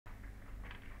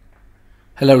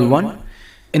Hello everyone.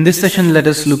 In this session, let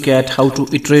us look at how to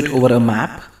iterate over a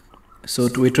map. So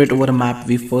to iterate over a map,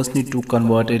 we first need to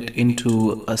convert it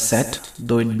into a set,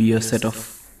 though it be a set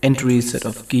of entries, set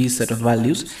of keys, set of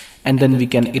values, and then we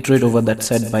can iterate over that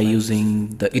set by using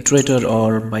the iterator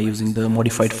or by using the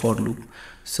modified for loop.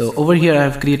 So over here I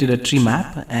have created a tree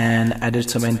map and added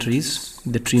some entries.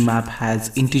 The tree map has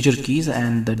integer keys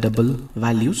and the double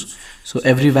values. So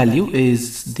every value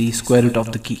is the square root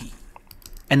of the key.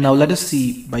 And now let us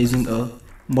see by using a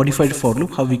modified for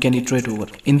loop how we can iterate over.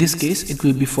 In this case, it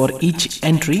will be for each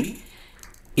entry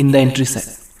in the entry set.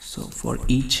 So for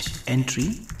each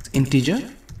entry, integer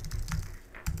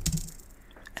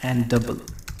and double.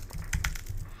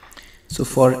 So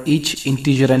for each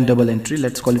integer and double entry,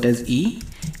 let's call it as E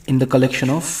in the collection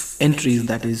of entries,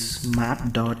 that is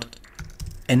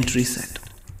map.entrySet.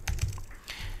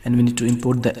 And we need to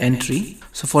import the entry.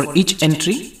 So for each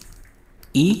entry,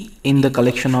 E in the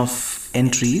collection of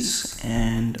entries,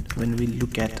 and when we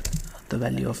look at the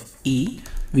value of E,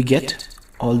 we get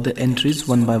all the entries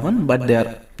one by one, but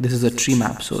this is a tree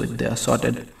map, so they are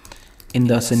sorted in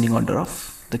the ascending order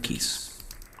of the keys.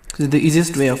 So the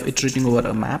easiest way of iterating over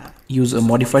a map, use a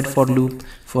modified for loop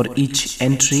for each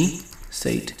entry,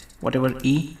 say it whatever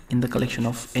E in the collection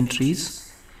of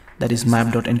entries, that is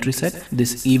map.entrySet.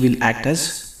 This E will act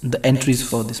as the entries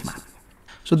for this map.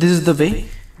 So this is the way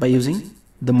by using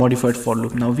the modified for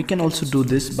loop. Now we can also do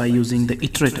this by using the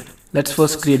iterator. Let's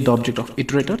first create the object of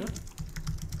iterator.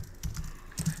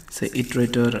 Say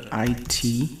iterator it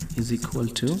is equal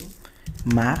to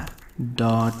map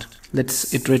dot,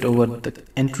 let's iterate over the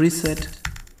entry set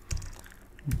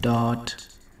dot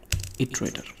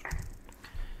iterator,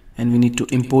 and we need to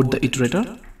import the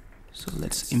iterator. So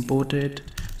let's import it.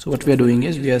 So what we are doing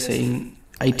is we are saying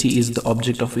it is the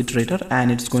object of iterator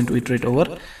and it's going to iterate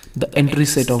over the entry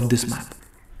set of this map.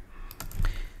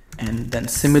 And then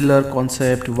similar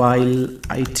concept, while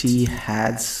it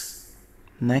has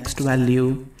next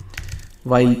value,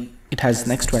 while it has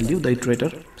next value, the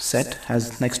iterator set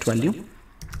has next value,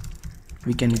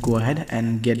 we can go ahead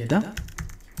and get the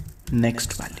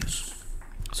next values.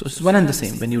 So it's one and the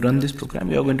same. When you run this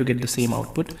program, you are going to get the same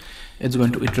output. It's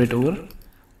going to iterate over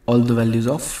all the values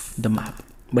of the map.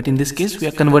 But in this case, we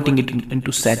are converting it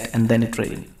into set and then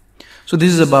iterating. So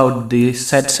this is about the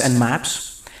sets and maps.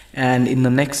 And in the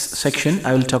next section,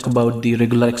 I will talk about the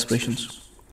regular expressions.